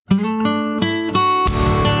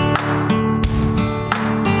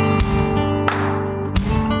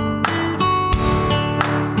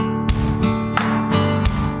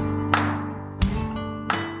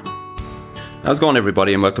How's it going,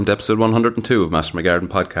 everybody, and welcome to episode 102 of Master My Garden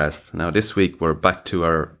podcast. Now, this week we're back to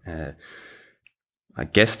our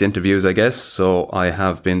guest interviews, I guess. So I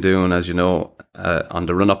have been doing, as you know, on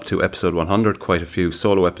the run-up to episode 100, quite a few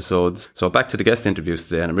solo episodes. So back to the guest interviews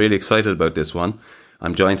today, and I'm really excited about this one.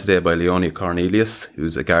 I'm joined today by Leonie Cornelius,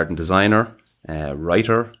 who's a garden designer,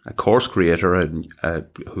 writer, a course creator, and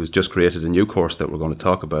who's just created a new course that we're going to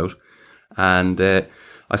talk about. And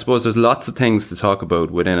I suppose there's lots of things to talk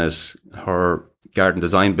about within it. Her garden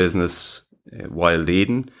design business, Wild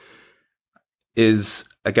Eden, is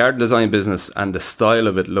a garden design business, and the style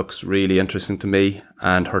of it looks really interesting to me.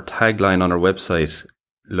 And her tagline on her website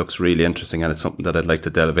looks really interesting, and it's something that I'd like to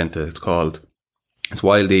delve into. It's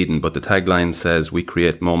Wild Eden, but the tagline says, "We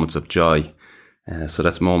create moments of joy." So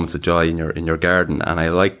that's moments of joy in your garden, and I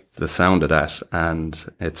like the sound of that,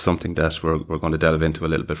 and it's something that we're going to delve into a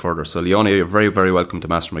little bit further. So Leonie, you're very, very welcome to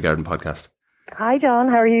Master My Garden podcast. Hi John,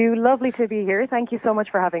 how are you? Lovely to be here. Thank you so much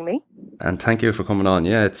for having me. And thank you for coming on.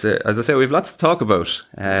 Yeah, it's as I say, we have lots to talk about.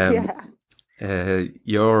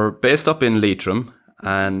 You're based up in Leitrim,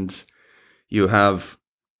 and you have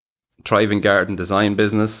thriving garden design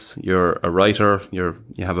business. You're a writer. You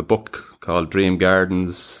have a book called Dream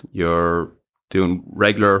Gardens. You're doing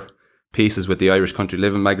regular pieces with the Irish Country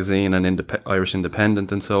Living magazine and Irish Independent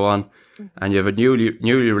and so on. Mm-hmm. And you have a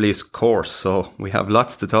newly released course, so we have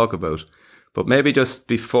lots to talk about. But maybe just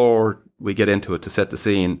before we get into it, to set the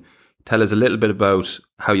scene, tell us a little bit about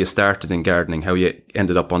how you started in gardening, how you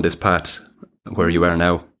ended up on this path where you are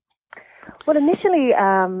now. Well, initially,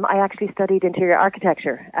 I actually studied interior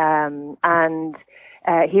architecture and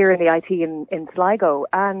here in the IT in Sligo.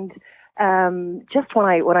 And just when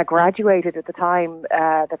I graduated at the time,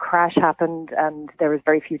 the crash happened and there was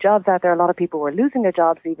very few jobs out there. A lot of people were losing their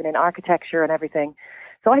jobs, even in architecture and everything.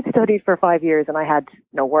 So I'd studied for 5 years and I had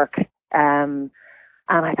no work. And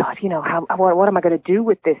I thought, what am I going to do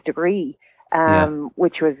with this degree?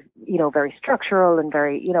 Which was, very structural and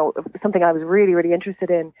very, something I was really, really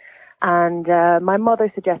interested in. And my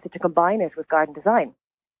mother suggested to combine it with garden design,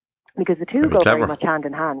 because the two go very much hand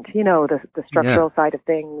in hand, the structural side of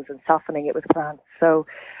things and softening it with plants. So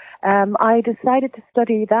I decided to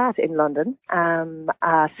study that in London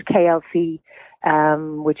at KLC,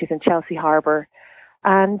 which is in Chelsea Harbour,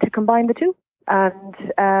 and to combine the two. And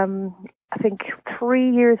I think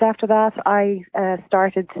 3 years after that, I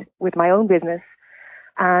started with my own business.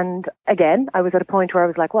 And again, I was at a point where I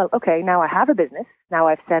was like, well, okay, now I have a business. Now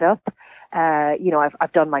I've set up,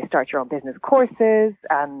 I've done my Start Your Own Business courses,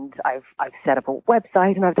 and I've set up a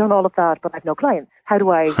website, and I've done all of that, but I've no clients. How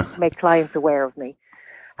do I make clients aware of me?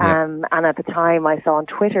 And at the time, I saw on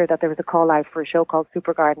Twitter that there was a call out for a show called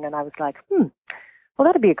Super Garden, and I was like, well,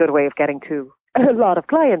 that'd be a good way of getting to a lot of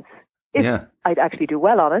clients. If I'd actually do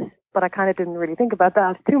well on it, but I kind of didn't really think about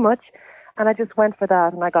that too much, and I just went for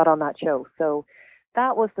that, and I got on that show. So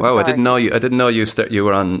that was the start. I didn't know you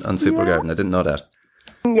were on Super Garden. I didn't know that.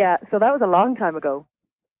 Yeah, so that was a long time ago.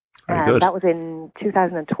 Very good. That was in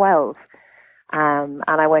 2012, and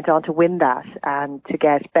I went on to win that and to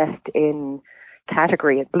get best in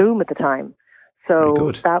category at Bloom at the time.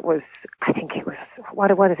 So that was, I think it was,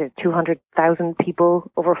 what is it, 200,000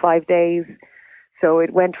 people over 5 days. So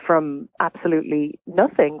it went from absolutely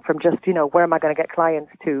nothing, from just, where am I going to get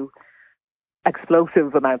clients, to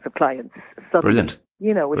explosive amounts of clients suddenly, Brilliant.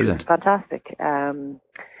 Which was fantastic.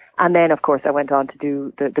 And then, of course, I went on to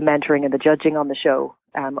do the mentoring and the judging on the show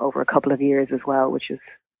over a couple of years as well, which is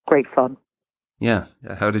great fun. Yeah.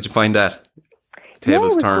 How did you find that?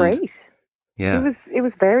 Tables turned. It was great. Yeah. It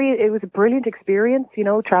was a brilliant experience,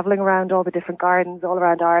 traveling around all the different gardens all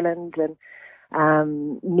around Ireland, and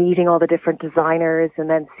meeting all the different designers, and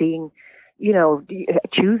then seeing,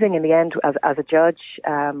 choosing in the end as a judge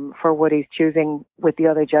for Woody's, choosing with the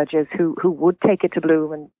other judges who would take it to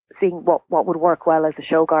Bloom, and seeing what would work well as a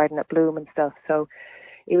show garden at Bloom and stuff. So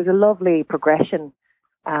it was a lovely progression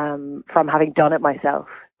from having done it myself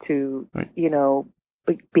to,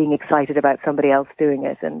 being excited about somebody else doing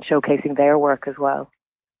it and showcasing their work as well.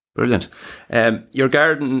 Brilliant. Your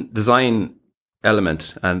garden design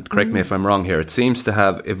element, and correct me if I'm wrong here, it seems to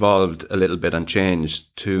have evolved a little bit and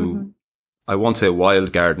changed to, I won't say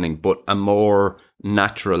wild gardening, but a more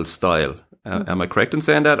natural style. Am I correct in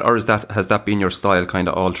saying that, or has that been your style kind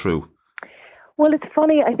of all through? Well, it's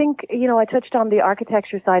funny. I think, I touched on the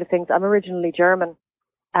architecture side of things. I'm originally German,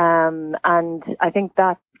 and I think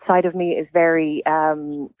that side of me is very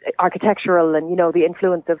architectural, and the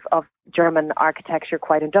influence of German architecture,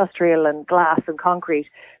 quite industrial and glass and concrete.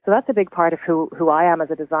 So that's a big part of who I am as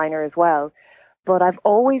a designer as well. But I've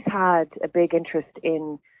always had a big interest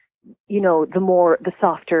in, the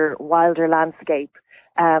softer, wilder landscape.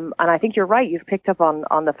 And I think you're right. You've picked up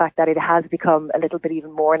on the fact that it has become a little bit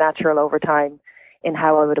even more natural over time in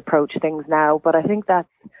how I would approach things now. But I think that's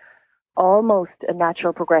almost a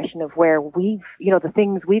natural progression of where we've, the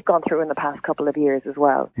things we've gone through in the past couple of years as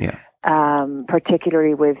well. Yeah.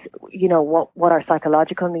 Particularly with, what our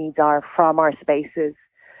psychological needs are from our spaces.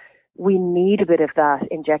 We need a bit of that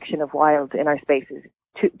injection of wild in our spaces.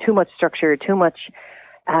 Too much structure, too much,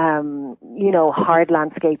 hard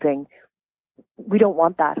landscaping. We don't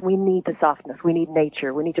want that. We need the softness. We need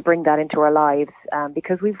nature. We need to bring that into our lives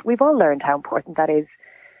because we've all learned how important that is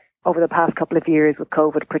over the past couple of years with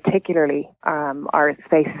COVID, particularly. Our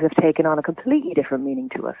spaces have taken on a completely different meaning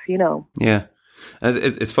to us. Yeah,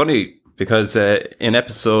 it's funny because in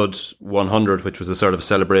episode 100, which was a sort of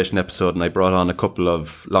celebration episode, and I brought on a couple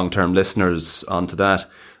of long-term listeners onto that.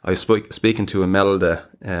 I was speaking to Imelda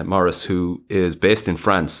Morris, who is based in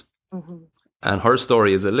France, and her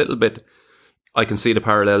story is a little bit. I can see the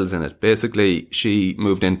parallels in it. Basically, she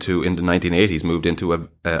moved in the 1980s, moved into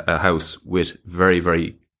a house with very,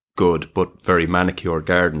 very good but very manicured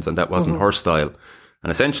gardens, and that wasn't her style.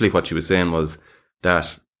 And essentially what she was saying was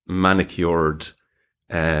that manicured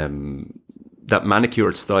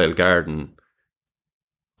style garden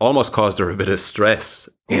almost caused her a bit of stress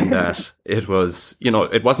in that it was,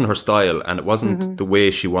 it wasn't her style, and it wasn't the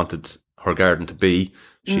way she wanted her garden to be.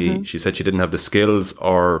 She said she didn't have the skills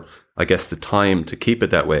or, I guess, the time to keep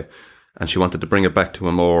it that way. And she wanted to bring it back to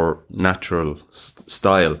a more natural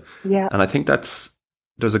style. Yeah. And I think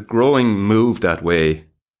there's a growing move that way,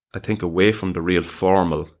 I think, away from the real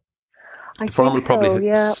formal. The formal it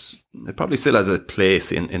probably still has a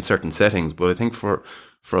place in certain settings, but I think for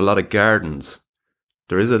a lot of gardens,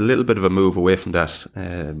 there is a little bit of a move away from that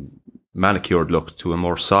manicured look to a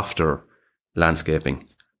more softer landscaping.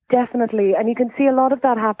 Definitely. And you can see a lot of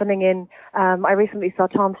that happening in, I recently saw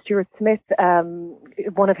Tom Stewart Smith,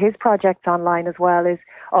 one of his projects online as well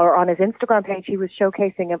or on his Instagram page, he was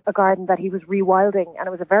showcasing a garden that he was rewilding, and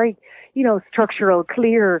it was a very, structural,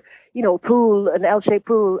 clear, pool, an L-shaped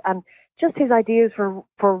pool, and just his ideas for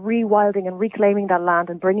rewilding and reclaiming that land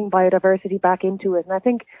and bringing biodiversity back into it. And I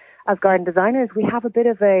think as garden designers, we have a bit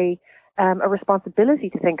of a responsibility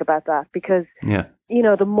to think about that because,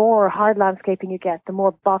 the more hard landscaping you get, the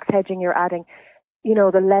more box hedging you're adding,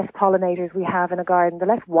 the less pollinators we have in a garden, the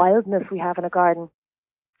less wildness we have in a garden,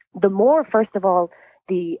 the more, first of all,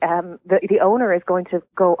 the owner is going to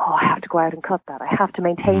go, oh, I have to go out and cut that. I have to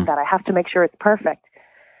maintain that. I have to make sure it's perfect.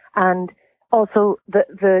 And also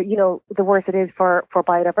the worse it is for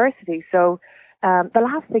biodiversity. So the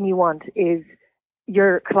last thing you want is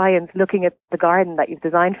your clients looking at the garden that you've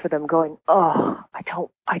designed for them going, oh, I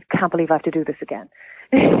can't believe I have to do this again.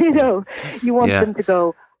 You want them to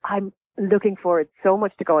go, I'm looking forward so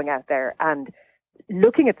much to going out there and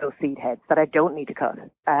looking at those seed heads that I don't need to cut.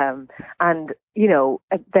 And,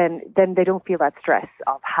 then they don't feel that stress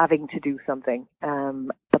of having to do something,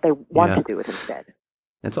 but they want to do it instead.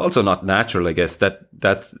 It's also not natural, I guess, that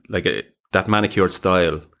manicured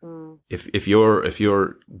style. If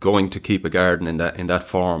you're going to keep a garden in that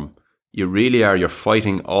form, you're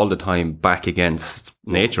fighting all the time back against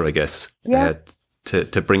nature, I guess,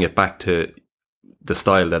 to bring it back to the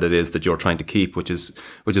style that it is that you're trying to keep, which is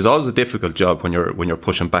always a difficult job when you're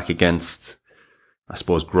pushing back against, I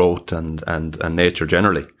suppose, growth and nature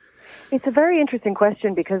generally. It's a very interesting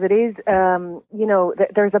question because it is,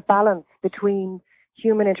 there's a balance between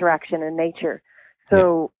human interaction and nature.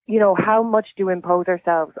 So, how much do we impose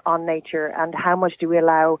ourselves on nature and how much do we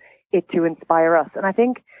allow it to inspire us? And I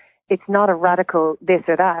think it's not a radical this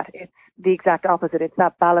or that. It's the exact opposite. It's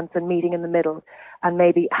that balance and meeting in the middle and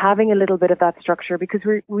maybe having a little bit of that structure because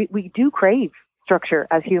we do crave structure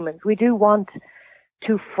as humans. We do want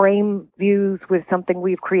to frame views with something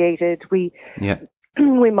we've created. We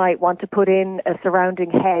might want to put in a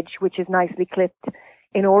surrounding hedge, which is nicely clipped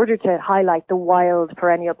in order to highlight the wild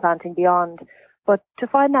perennial planting beyond. But to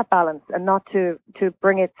find that balance and not to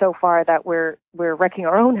bring it so far that we're wrecking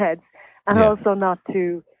our own heads and also not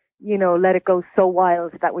to, let it go so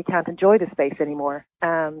wild that we can't enjoy the space anymore.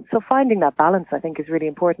 So finding that balance, I think, is really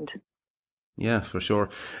important. Yeah, for sure.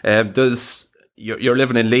 You're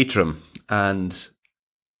living in Leitrim, and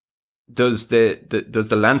does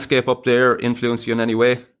the landscape up there influence you in any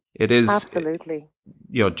way? It is absolutely,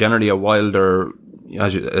 generally a wilder.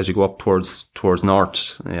 As you go up towards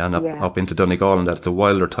north and up into Donegal, and that's a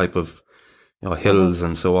wilder type of hills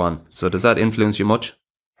and so on. So does that influence you much?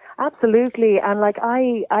 Absolutely. And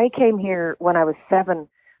I came here when I was 7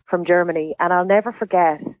 from Germany, and I'll never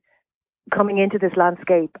forget coming into this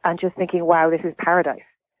landscape and just thinking, wow, this is paradise.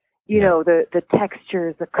 The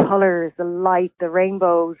textures, the colors, the light, the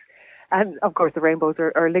rainbows, And of course, the rainbows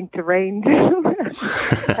are linked to rain too.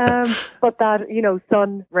 But that,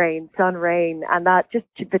 sun, rain, and that just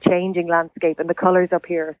the changing landscape and the colours up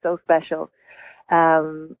here are so special.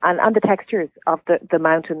 And the textures of the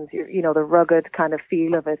mountains, the rugged kind of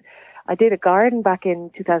feel of it. I did a garden back in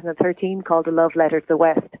 2013 called A Love Letter to the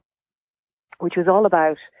West, which was all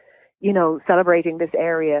about, celebrating this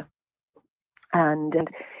area and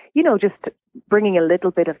just bringing a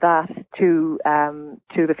little bit of that to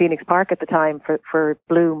the Phoenix Park at the time for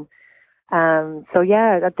bloom. So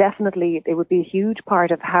yeah, that definitely, it would be a huge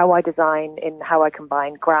part of how I design, in how I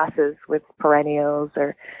combine grasses with perennials,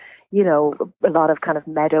 or, a lot of kind of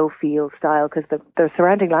meadow feel style, because the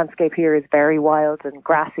surrounding landscape here is very wild and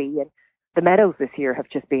grassy, and the meadows this year have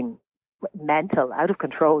just been mental, out of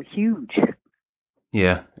control, huge.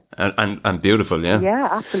 Yeah, and beautiful, yeah. Yeah,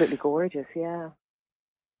 absolutely gorgeous, yeah.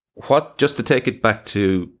 Just to take it back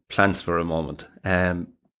to plants for a moment,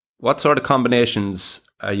 what sort of combinations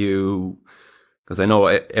are you, because I know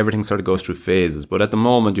everything sort of goes through phases, but at the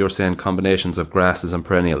moment you're saying combinations of grasses and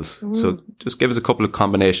perennials. Mm. So just give us a couple of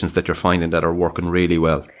combinations that you're finding that are working really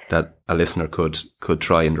well, that a listener could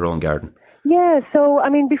try in their own garden. Yeah, so I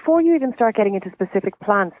mean, before you even start getting into specific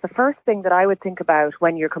plants, the first thing that I would think about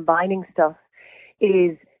when you're combining stuff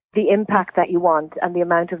is the impact that you want and the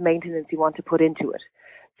amount of maintenance you want to put into it.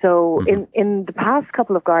 So in the past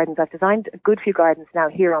couple of gardens, I've designed a good few gardens now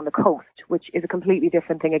here on the coast, which is a completely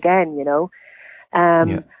different thing again,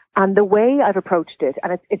 And the way I've approached it,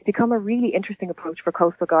 and it's become a really interesting approach for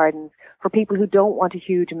coastal gardens, for people who don't want a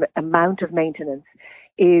huge amount of maintenance,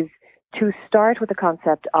 is to start with the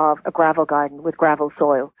concept of a gravel garden with gravel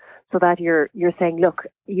soil, so that you're saying, look,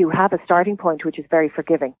 you have a starting point which is very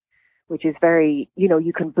forgiving, which is very,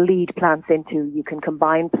 you can bleed plants into, you can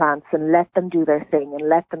combine plants and let them do their thing and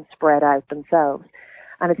let them spread out themselves.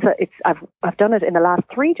 And I've done it in the last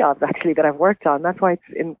 3 jobs actually that I've worked on. That's why it's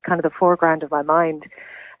in kind of the foreground of my mind,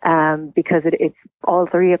 because it's all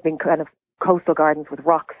 3 have been kind of coastal gardens with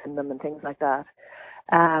rocks in them and things like that.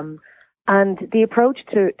 And the approach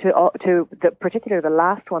to the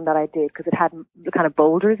last one that I did, because it had the kind of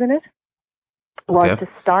boulders in it, was to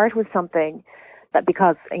start with something that,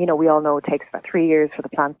 because, we all know it takes about 3 years for the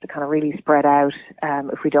plants to kind of really spread out,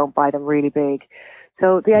 if we don't buy them really big.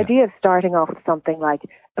 So the idea of starting off with something like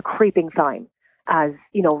a creeping thyme, as,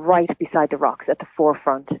 right beside the rocks at the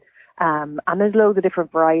forefront. And there's loads of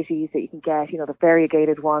different varieties that you can get, the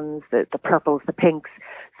variegated ones, the purples, the pinks.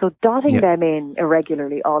 So dotting them in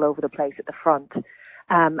irregularly all over the place at the front.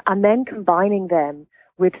 And then combining them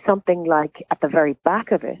with something like at the very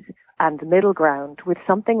back of it and the middle ground with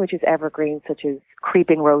something which is evergreen, such as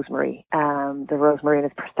creeping rosemary, the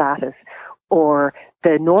Rosmarinus prostratus, or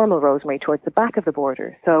the normal rosemary towards the back of the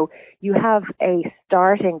border. So you have a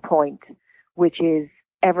starting point which is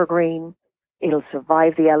evergreen. It'll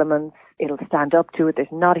survive the elements. It'll stand up to it. There's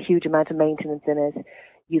not a huge amount of maintenance in it.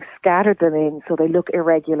 You've scattered them in so they look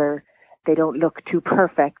irregular. They don't look too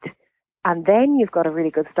perfect. And then you've got a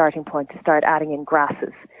really good starting point to start adding in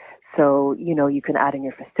grasses. So, you can add in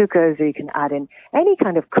your festucas, or you can add in any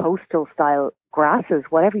kind of coastal style grasses,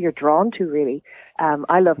 whatever you're drawn to, really.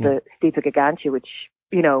 I love the Stipa gigantea, which,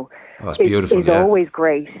 is always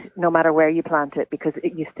great, no matter where you plant it, because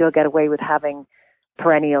you still get away with having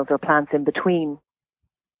perennials or plants in between,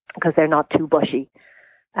 because they're not too bushy.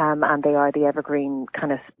 And they are the evergreen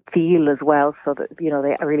kind of feel as well, so that,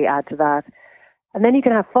 they really add to that. And then you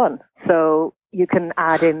can have fun. So you can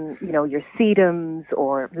add in, your sedums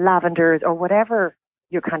or lavenders or whatever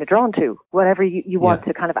you're kind of drawn to, whatever you want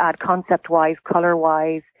to kind of add concept-wise,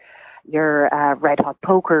 color-wise, your red hot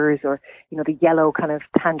pokers, or, the yellow kind of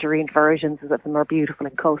tangerine versions of them are beautiful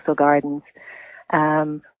in coastal gardens.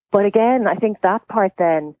 But again, I think that part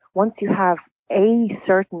then, once you have a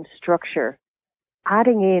certain structure,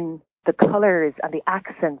 adding in the colors and the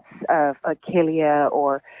accents of achillea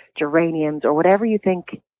or geraniums or whatever you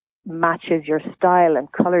think matches your style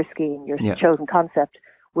and color scheme, your chosen concept,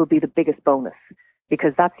 will be the biggest bonus,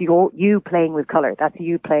 because that's you playing with color. That's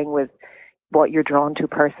you playing with what you're drawn to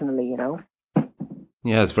personally,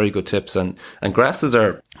 Yeah, it's very good tips. And grasses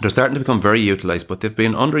they're starting to become very utilised, but they've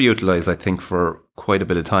been underutilised, I think, for quite a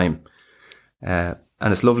bit of time. And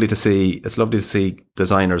it's lovely to see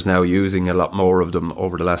designers now using a lot more of them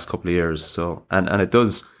over the last couple of years. So and it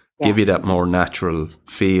does give you that more natural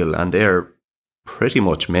feel, and they're pretty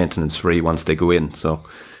much maintenance free once they go in. So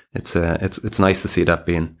it's nice to see that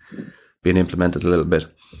being implemented a little bit.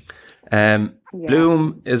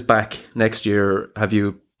 Bloom is back next year. Have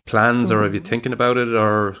you plans, or have you thinking about it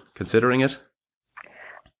or considering it?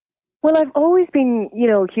 Well, I've always been,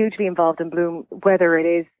 hugely involved in bloom, whether it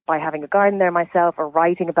is by having a garden there myself or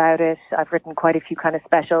writing about it. I've written quite a few kind of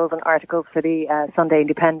specials and articles for the Sunday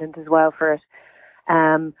Independent as well for it.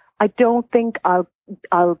 I don't think I'll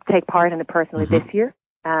take part in it personally this year.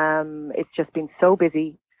 It's just been so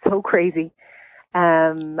busy, so crazy.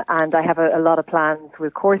 And I have a lot of plans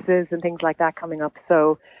with courses and things like that coming up.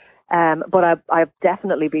 So, but I'll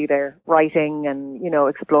definitely be there writing and,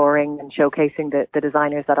 exploring and showcasing the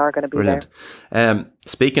designers that are going to be Brilliant. there.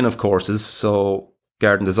 Speaking of courses, so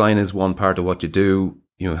garden design is one part of what you do.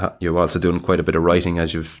 You're also doing quite a bit of writing,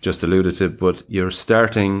 as you've just alluded to, but you're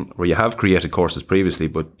starting, or you have created courses previously,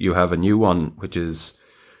 but you have a new one which is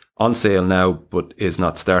on sale now, but is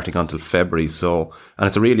not starting until February. So, and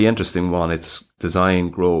it's a really interesting one. It's Design,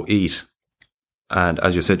 Grow, Eat. And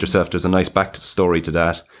as you said yourself, there's a nice backstory to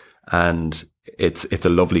that. And it's a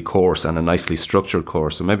lovely course and a nicely structured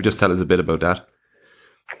course. So maybe just tell us a bit about that.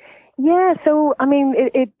 Yeah, so I mean,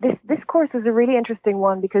 this course is a really interesting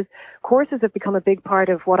one because courses have become a big part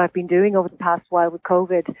of what I've been doing over the past while with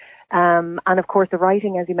COVID, and of course the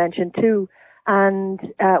writing, as you mentioned too. And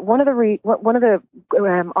one of the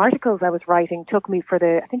articles I was writing took me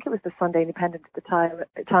I think it was the Sunday Independent at the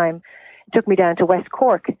time. It took me down to West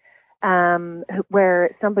Cork,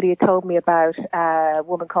 where somebody had told me about a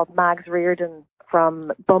woman called Mags Reardon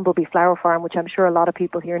from Bumblebee Flower Farm, which I'm sure a lot of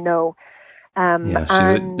people here know. Yeah,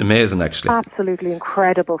 she's amazing, actually. Absolutely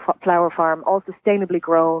incredible flower farm, all sustainably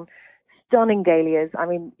grown, stunning dahlias. I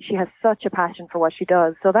mean, she has such a passion for what she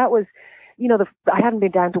does. So that was, I hadn't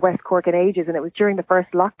been down to West Cork in ages, and it was during the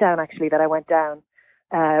first lockdown, actually, that I went down,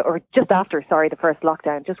 or just after, the first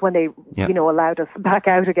lockdown, just when they, allowed us back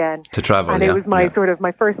out again. To travel, and it was my sort of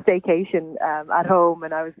my first staycation at home,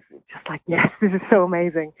 and I was just like, yes, this is so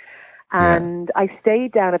amazing. And I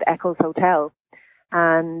stayed down at Eccles Hotel.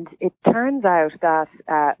 And it turns out that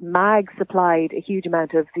Mag supplied a huge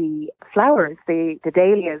amount of the flowers, the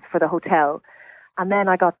dahlias for the hotel. And then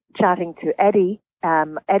I got chatting to Eddie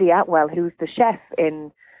Atwell, who's the chef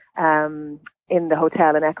in the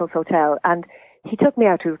hotel, in Eccles Hotel. And he took me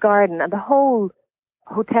out to his garden, and the whole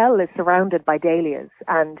hotel is surrounded by dahlias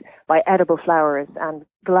and by edible flowers and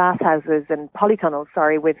glass houses and polytunnels,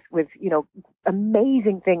 with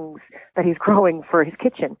amazing things that he's growing for his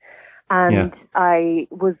kitchen. And I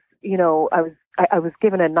was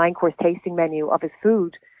given a 9-course tasting menu of his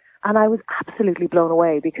food, and I was absolutely blown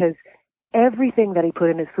away because everything that he put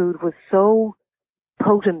in his food was so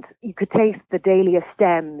potent. You could taste the dahlia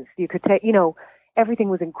stems. You could taste, everything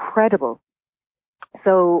was incredible.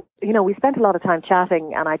 So, we spent a lot of time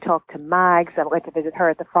chatting, and I talked to Mags, and I went to visit her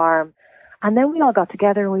at the farm. And then we all got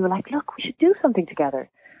together and we were like, look, we should do something together.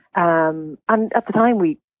 And at the time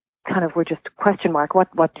we kind of were just question mark,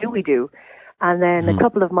 what do we do? And then a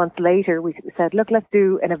couple of months later, we said, look, let's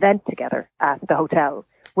do an event together at the hotel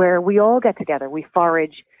where we all get together. We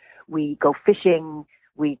forage, we go fishing,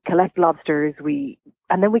 we collect lobsters,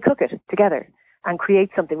 and then we cook it together and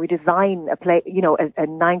create something. We design a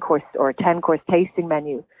 9-course or a 10-course tasting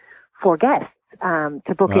menu for guests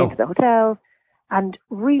to book into the hotel and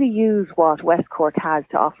really use what West Cork has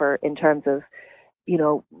to offer in terms of,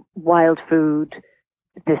 wild food,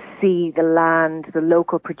 the sea, the land, the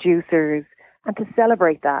local producers, and to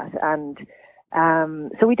celebrate that. And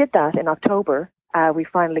so we did that in October. We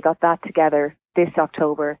finally got that together this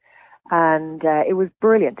October, and it was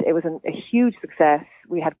brilliant. It was a huge success.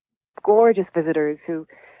 We had gorgeous visitors who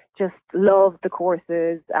just loved the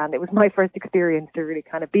courses, and it was my first experience to really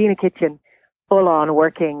kind of be in a kitchen, full on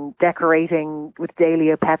working, decorating with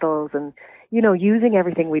dahlia petals and, using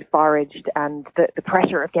everything we'd foraged and the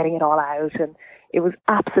pressure of getting it all out. And it was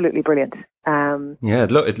absolutely brilliant.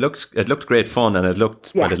 It looked great fun, and it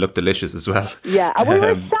looked delicious as well. Yeah, and we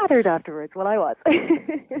were shattered afterwards. Well, I was.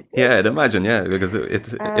 Yeah, I'd imagine. Yeah, because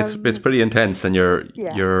it's pretty intense, and you're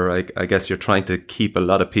I guess you're trying to keep a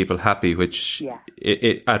lot of people happy, which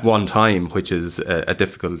it at one time, which is a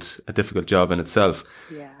difficult job in itself.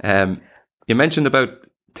 Yeah. You mentioned about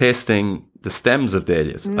tasting the stems of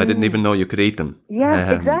dahlias. I didn't even know you could eat them.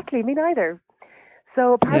 Yeah, exactly. Me neither.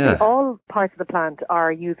 So apparently all parts of the plant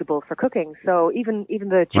are usable for cooking. So even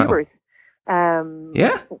the tubers,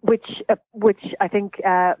 which I think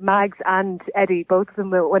Mags and Eddie, both of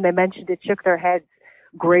them, when they mentioned it, shook their heads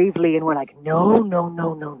gravely and were like,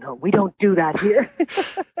 no, we don't do that here.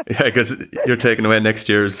 Yeah, because you're taking away next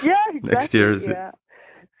year's. Yeah, exactly. Next year's. Yeah.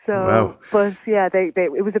 So, but yeah,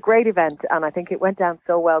 it was a great event, and I think it went down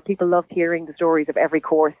so well. People loved hearing the stories of every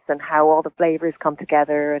course and how all the flavors come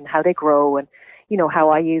together and how they grow, and how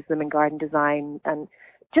I use them in garden design, and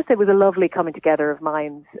just it was a lovely coming together of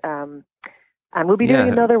minds. And we'll be doing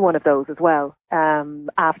another one of those as well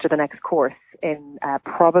after the next course in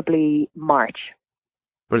probably March.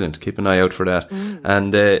 Brilliant. Keep an eye out for that.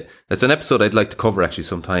 And it's an episode I'd like to cover actually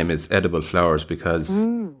sometime, is edible flowers, because,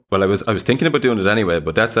 well, I was thinking about doing it anyway,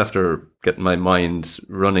 but that's after getting my mind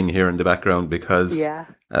running here in the background, because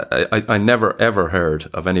I never ever heard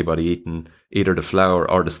of anybody eating either the flower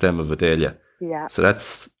or the stem of a dahlia. Yeah. So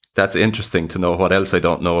that's interesting to know what else I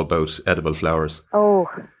don't know about edible flowers. Oh,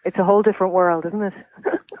 it's a whole different world, isn't it?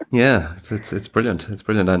 Yeah, it's brilliant. It's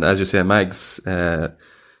brilliant. And as you say, Mags,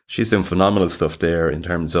 she's doing phenomenal stuff there in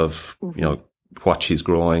terms of, you know, what she's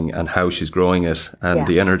growing and how she's growing it, and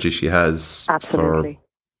the energy she has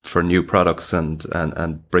for new products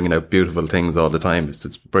and bringing out beautiful things all the time.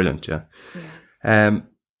 It's brilliant,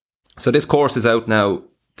 So this course is out now.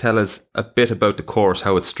 Tell us a bit about the course,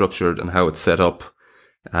 how it's structured and how it's set up,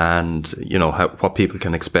 and, you know, what people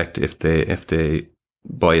can expect if they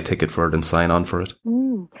buy a ticket for it and sign on for it.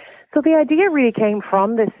 So the idea really came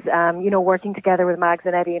from this, working together with Mags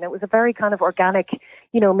and Eddie, and it was a very kind of organic,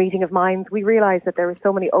 meeting of minds. We realized that there were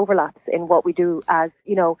so many overlaps in what we do, as,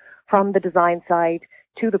 from the design side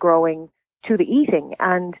to the growing to the eating.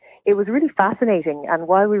 And it was really fascinating. And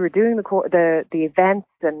while we were doing the events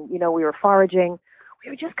and, we were foraging, we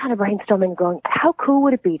were just kind of brainstorming, going, how cool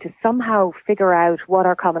would it be to somehow figure out what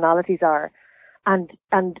our commonalities are and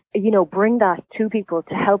bring that to people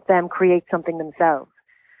to help them create something themselves.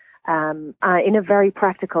 In a very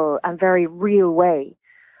practical and very real way.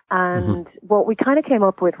 And what we kind of came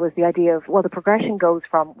up with was the idea of, well, the progression goes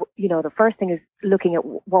from, the first thing is looking at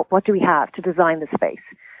what do we have to design the space.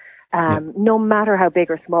 No matter how big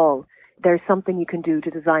or small, there's something you can do to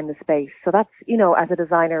design the space. So that's, as a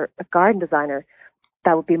designer, a garden designer,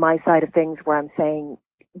 that would be my side of things, where I'm saying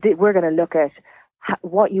we're going to look at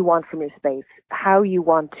what you want from your space, how you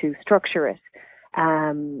want to structure it,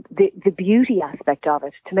 the beauty aspect of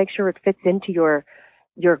it, to make sure it fits into your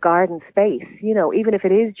garden space, even if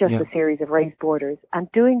it is just a series of raised borders,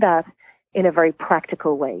 and doing that in a very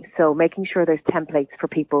practical way. So making sure there's templates for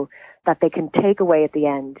people that they can take away at the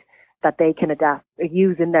end, that they can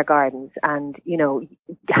use in their gardens, and,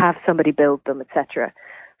 have somebody build them, etc.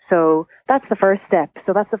 So that's the first step.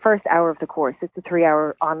 So that's the first hour of the course. It's a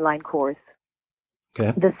 3-hour online course.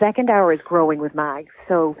 Okay. The second hour is growing with Mags.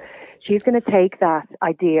 So she's going to take that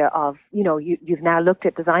idea of, you've now looked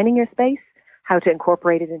at designing your space, how to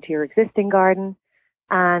incorporate it into your existing garden,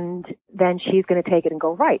 and then she's going to take it and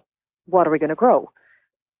go, right, what are we going to grow?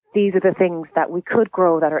 These are the things that we could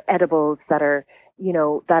grow that are edibles, that are,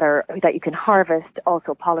 that you can harvest,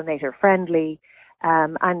 also pollinator friendly.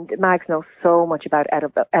 And Mags knows so much about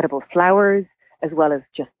edible flowers, as well as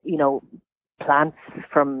just, plants,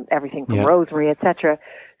 from everything from rosemary, etc.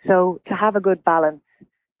 So to have a good balance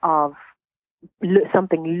of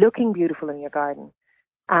something looking beautiful in your garden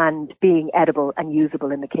and being edible and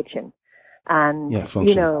usable in the kitchen. And,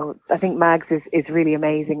 I think Mags is really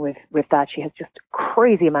amazing with that. She has just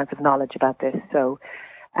crazy amounts of knowledge about this. So,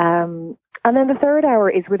 and then the third hour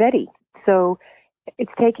is with Eddie. So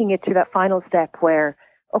it's taking it to that final step where,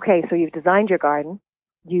 okay, so you've designed your garden,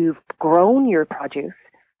 you've grown your produce,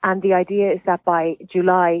 and the idea is that by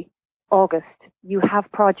July, August, you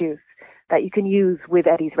have produce that you can use with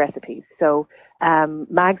Eddie's recipes. So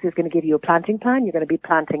Mags is going to give you a planting plan. You're going to be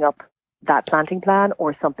planting up that planting plan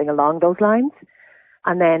or something along those lines.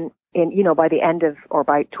 And then by the end of, or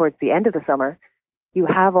towards the end of the summer, you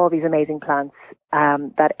have all these amazing plants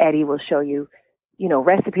that Eddie will show you,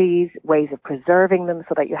 recipes, ways of preserving them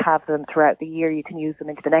so that you have them throughout the year. You can use them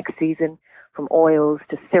into the next season, from oils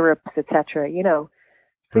to syrups, etc.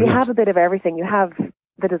 So you have a bit of everything. You have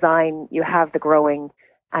the design, you have the growing,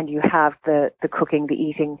 and you have the cooking, the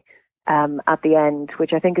eating at the end,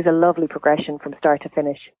 which I think is a lovely progression from start to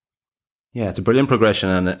finish. Yeah, it's a brilliant progression,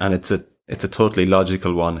 and it's a totally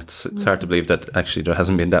logical one. It's hard to believe that actually there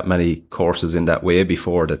hasn't been that many courses in that way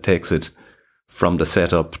before, that takes it from the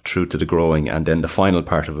setup through to the growing, and then the final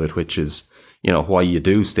part of it, which is, why you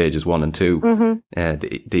do stages 1 and 2,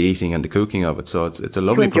 the eating and the cooking of it. So it's a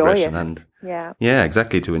lovely progression, and yeah,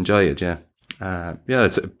 exactly, to enjoy it. Yeah,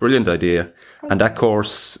 it's a brilliant idea. And that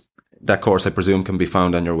course, I presume, can be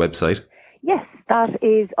found on your website. Yes, that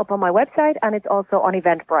is up on my website, and it's also on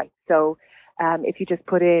Eventbrite. So if you just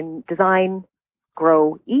put in design,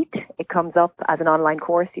 grow, eat, it comes up as an online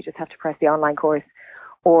course. You just have to press the online course.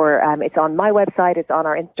 Or it's on my website, it's on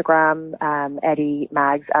our Instagram, Eddie,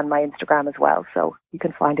 Mags, and my Instagram as well. So you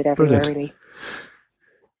can find it everywhere, really.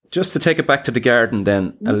 Just to take it back to the garden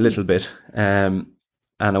then a little bit, and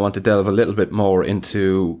I want to delve a little bit more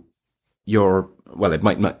into your, well, it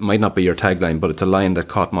might not be your tagline, but it's a line that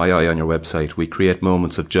caught my eye on your website. We create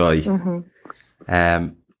moments of joy.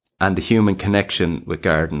 and the human connection with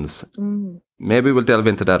gardens. Maybe we'll delve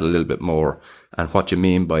into that a little bit more and what you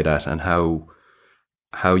mean by that and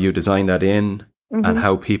how you design that in and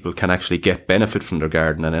how people can actually get benefit from their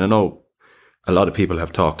garden. And I know a lot of people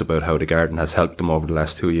have talked about how the garden has helped them over the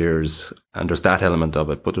last 2 years, and there's that element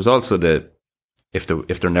of it. But there's also if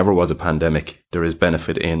there never was a pandemic, there is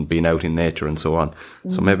benefit in being out in nature and so on.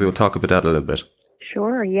 So maybe we'll talk about that a little bit.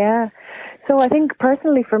 Sure, yeah. So I think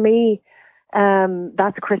personally for me,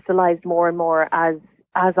 that's crystallized more and more as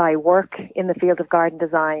I work in the field of garden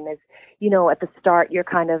design. Is, at the start, you're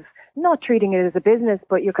kind of not treating it as a business,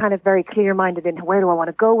 but you're kind of very clear-minded in where do I want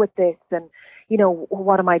to go with this, and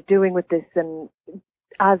what am I doing with this? And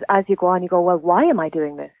as you go on, you go, well, why am I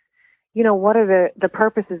doing this? What are the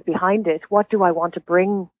purposes behind it? What do I want to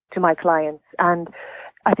bring to my clients? And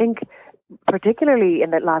I think particularly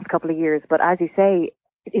in the last couple of years, but as you say,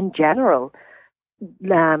 in general,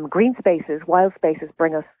 green spaces, wild spaces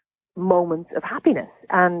bring us moments of happiness.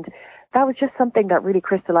 And that was just something that really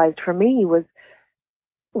crystallized for me was,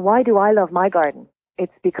 why do I love my garden?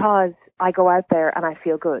 It's because I go out there and I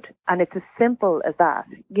feel good. And it's as simple as that.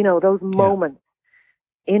 Those moments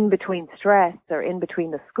in between stress or in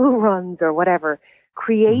between the school runs or whatever,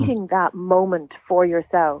 creating that moment for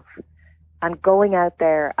yourself and going out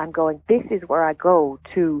there and going, this is where I go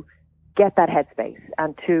to get that headspace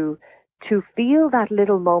and to feel that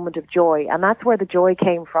little moment of joy. And that's where the joy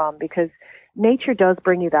came from, because nature does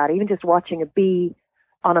bring you that. Even just watching a bee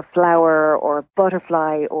on a flower or a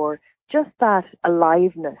butterfly or just that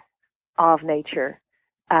aliveness of nature,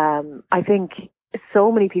 I think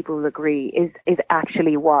so many people will agree is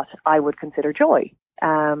actually what I would consider joy.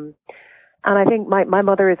 And I think my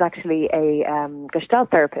mother is actually a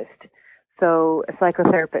Gestalt therapist, so a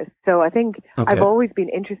psychotherapist. So I think I've always been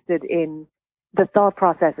interested in the thought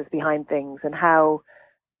processes behind things and how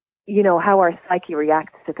our psyche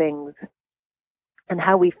reacts to things and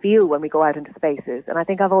how we feel when we go out into spaces. And I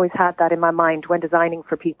think I've always had that in my mind when designing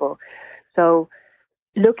for people. So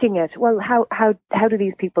looking at, well, how do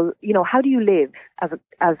these people, how do you live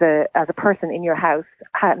as a person in your house,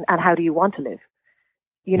 and how do you want to live?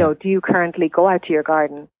 Do you currently go out to your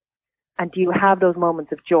garden and do you have those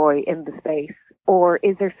moments of joy in the space? Or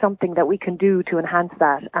is there something that we can do to enhance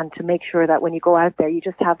that and to make sure that when you go out there, you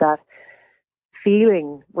just have that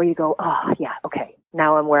feeling where you go, oh yeah, okay,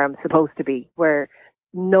 now I'm where I'm supposed to be, where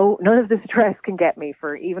none of the stress can get me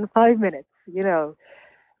for even 5 minutes,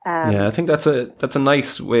 I think that's a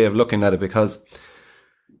nice way of looking at it, because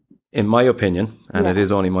in my opinion, and it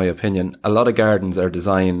is only my opinion, a lot of gardens are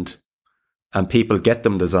designed and people get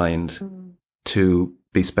them designed to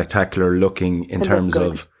be spectacular looking in terms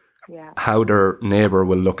of how their neighbour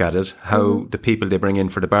will look at it, how the people they bring in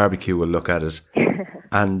for the barbecue will look at it.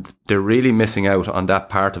 And they're really missing out on that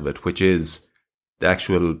part of it, which is the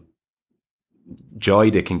actual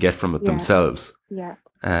joy they can get from it themselves. Yeah.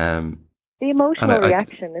 The emotional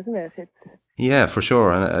reaction, isn't it? Yeah, for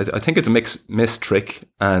sure. And I think it's a missed trick,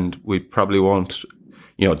 and we probably won't,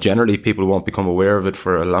 generally people won't become aware of it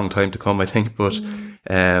for a long time to come, I think. But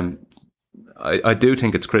I do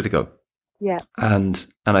think it's critical. Yeah. And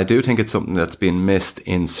I do think it's something that's been missed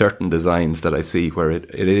in certain designs that I see, where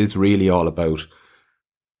it is really all about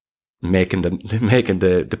making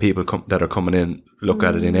the people that are coming in look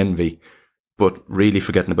at it in envy, but really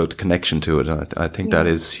forgetting about the connection to it. And I think that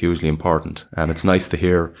is hugely important. And it's nice to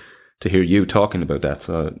hear you talking about that.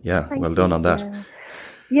 So well done on that.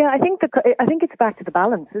 Yeah, I think it's back to the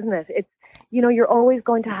balance, isn't it? It's, you're always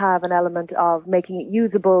going to have an element of making it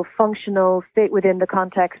usable, functional, fit within the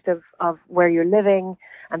context of where you're living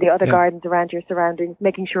and the other gardens around your surroundings,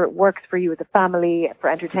 making sure it works for you as a family, for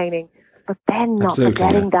entertaining. But then not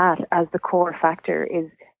forgetting that as the core factor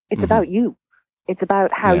it's about you. It's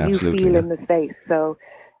about how you feel in the space. So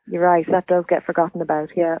you're right, that does get forgotten about,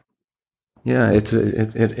 Yeah,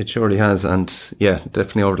 it surely has. And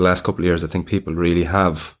definitely over the last couple of years, I think people really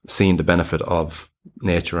have seen the benefit of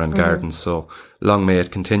nature and gardens. So long may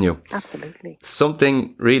it continue. Absolutely.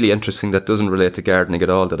 Something really interesting that doesn't relate to gardening at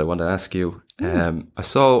all that I want to ask you. I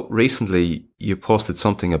saw recently you posted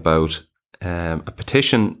something about a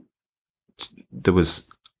petition. There was,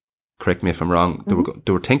 correct me if I'm wrong,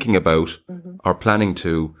 they were thinking about or planning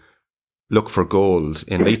to look for gold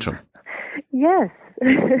in Leitrim. Yes.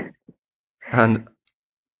 And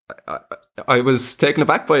I was taken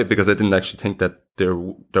aback by it, because I didn't actually think that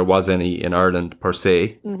there was any in Ireland per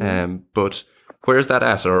se. But where's that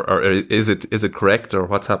at, or is it correct, or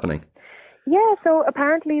what's happening? Yeah, so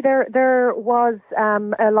apparently there was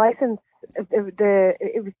a license. There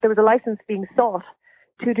was a license being sought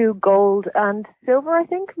to do gold and silver, I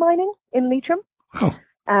think, mining in Leitrim. Oh.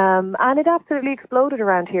 And it absolutely exploded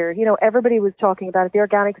around here. You know, everybody was talking about it. The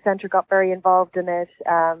Organic Centre got very involved in it.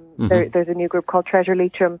 There's a new group called Treasure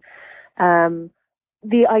Leitrim.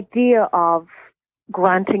 The idea of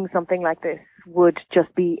granting something like this would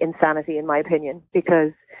just be insanity, in my opinion,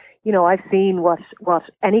 because, you know, I've seen what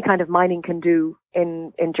any kind of mining can do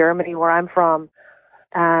in Germany, where I'm from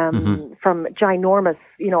ginormous,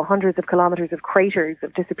 you know, hundreds of kilometers of craters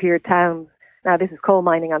of disappeared towns. Now, this is coal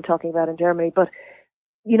mining I'm talking about in Germany, but,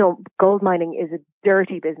 you know, gold mining is a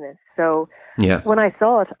dirty business. So when I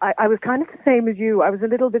saw it, I was kind of the same as you. I was a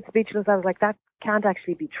little bit speechless. I was like, that can't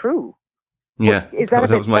actually be true. Yeah, that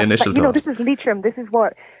was my initial thought. You know, this is Leitrim. This is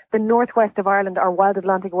what the northwest of Ireland, our wild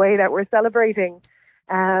Atlantic way that we're celebrating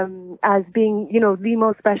as being, you know, the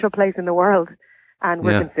most special place in the world. And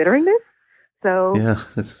we're considering this. So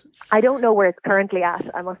I don't know where it's currently at.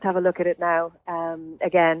 I must have a look at it now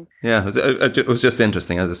again. Yeah, it was just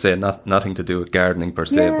interesting. As I say, nothing to do with gardening per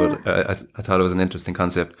se, but I thought it was an interesting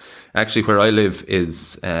concept. Actually, where I live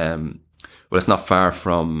is, it's not far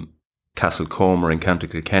from Castlecomer in County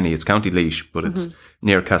Kilkenny. It's County Laois, but it's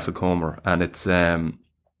near Castlecomer, and it's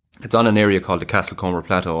on an area called the Castlecomer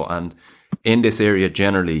Plateau. And in this area,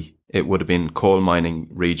 generally, it would have been coal mining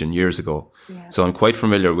region years ago. Yeah. So I'm quite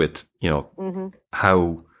familiar with, you know,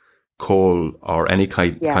 how coal or any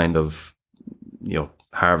kind of, you know,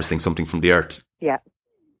 harvesting something from the earth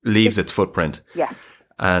leaves its footprint. Yeah.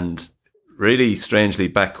 And really strangely,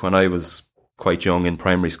 back when I was quite young in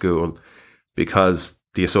primary school, because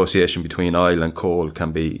the association between oil and coal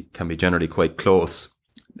can be generally quite close,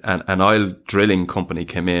 and an oil drilling company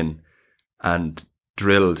came in and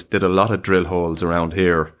did a lot of drill holes around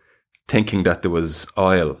here, thinking that there was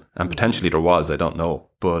oil, and potentially there was, I don't know,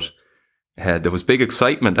 but there was big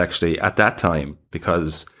excitement actually at that time,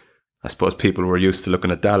 because I suppose people were used to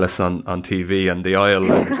looking at Dallas on TV and the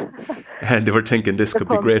oil, and they were thinking this could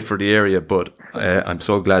be great for the area. But I'm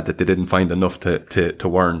so glad that they didn't find enough to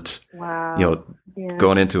warrant, you know,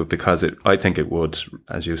 going into it, because I think it would,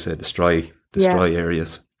 as you said, destroy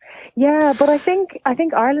areas. Yeah, but I think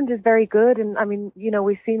Ireland is very good, and I mean, you know,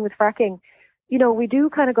 we've seen with fracking, you know, we do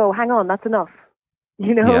kind of go, hang on, that's enough.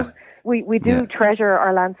 You know, we do treasure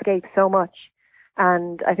our landscape so much.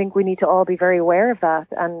 And I think we need to all be very aware of that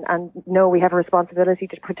and know we have a responsibility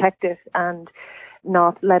to protect it and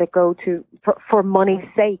not let it go for money's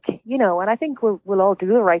sake, you know. And I think we'll all do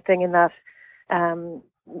the right thing in that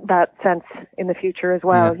sense in the future as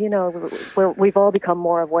well. You know, we've all become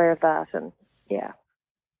more aware of that, and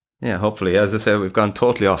Yeah, hopefully. As I said, we've gone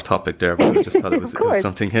totally off topic there, but I just thought it was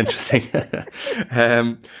something interesting.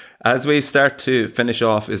 As we start to finish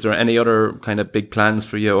off, is there any other kind of big plans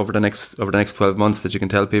for you over the next 12 months that you can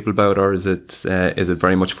tell people about, or is it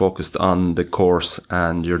very much focused on the course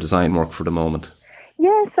and your design work for the moment?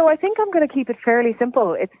 Yeah, so I think I'm going to keep it fairly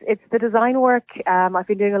simple. It's the design work. I've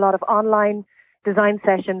been doing a lot of online design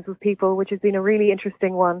sessions with people, which has been a really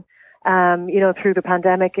interesting one. You know, through the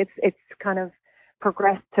pandemic, it's kind of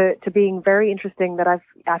progressed to being very interesting. That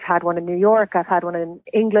I've had one in New York, I've had one in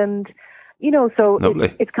England, you know, so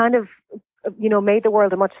it's kind of, you know, made the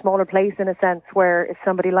world a much smaller place in a sense, where if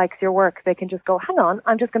somebody likes your work, they can just go, hang on,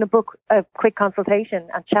 I'm just going to book a quick consultation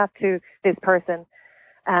and chat to this person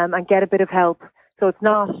and get a bit of help. So it's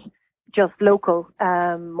not just local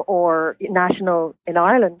or national in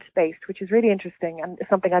Ireland based, which is really interesting and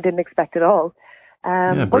something I didn't expect at all.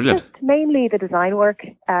 But just mainly the design work.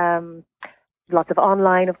 Lots of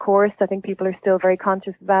online, of course. I think people are still very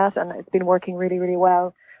conscious of that, and it's been working really, really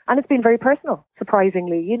well. And it's been very personal,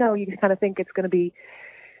 surprisingly. You know, you kind of think it's going to be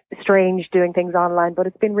strange doing things online, but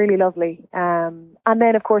it's been really lovely. And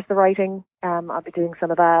then, of course, the writing. I'll be doing some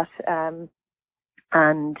of that.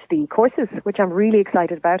 And the courses, which I'm really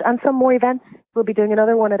excited about. And some more events. We'll be doing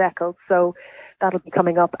another one at Echo. So that'll be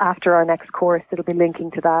coming up after our next course. It'll be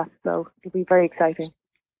linking to that. So it'll be very exciting.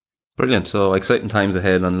 Brilliant. So exciting times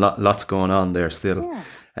ahead, and lots going on there still.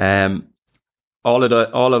 Yeah. All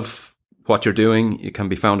of what you're doing, it can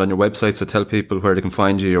be found on your website. So tell people where they can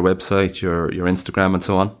find you, your website, your Instagram, and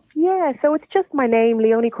so on. Yeah. So it's just my name.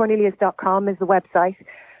 LeonieCornelius.com is the website.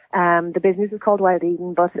 The business is called Wild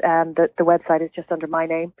Eden, but the website is just under my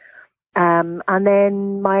name. And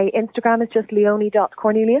then my Instagram is just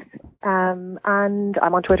leonie.cornelius. And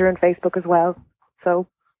I'm on Twitter and Facebook as well. So.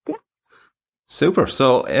 Super.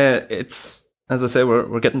 So it's, as I say,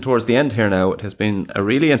 we're getting towards the end here now. It has been a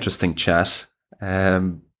really interesting chat.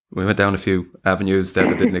 We went down a few avenues that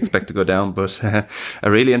I didn't expect to go down, but a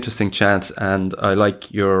really interesting chat. And I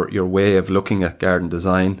like your way of looking at garden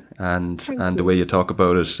design and the way you talk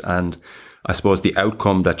about it. And I suppose the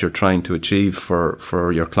outcome that you're trying to achieve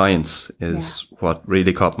for your clients is what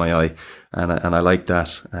really caught my eye. And I like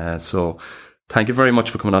that. So thank you very much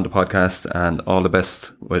for coming on the podcast, and all the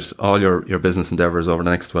best with all your business endeavours over the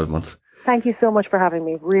next 12 months. Thank you so much for having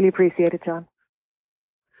me. Really appreciate it, John.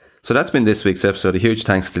 So that's been this week's episode. A huge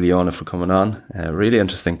thanks to Leona for coming on. A really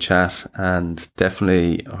interesting chat, and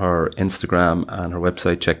definitely her Instagram and her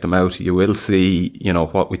website, check them out. You will see,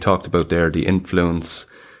 what we talked about there, the influence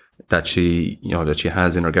that she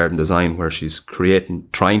has in her garden design, where she's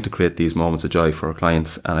trying to create these moments of joy for her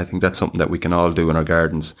clients. And I think that's something that we can all do in our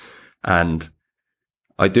gardens. And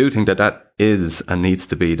I do think that is and needs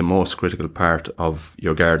to be the most critical part of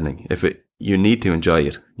your gardening. You need to enjoy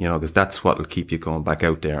it, because that's what will keep you going back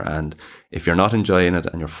out there. And if you're not enjoying it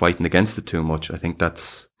and you're fighting against it too much, I think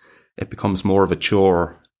it becomes more of a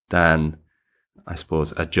chore than, I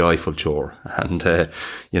suppose, a joyful chore. And,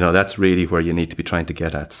 that's really where you need to be trying to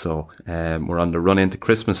get at. So, we're on the run into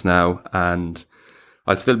Christmas now, and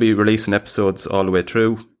I'll still be releasing episodes all the way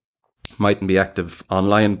through. Mightn't be active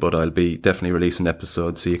online, but I'll be definitely releasing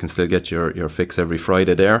episodes, so you can still get your fix every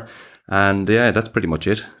Friday there. And yeah, that's pretty much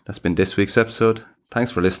it. That's been this week's episode.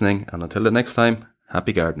 Thanks for listening, and until the next time,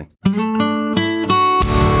 happy gardening.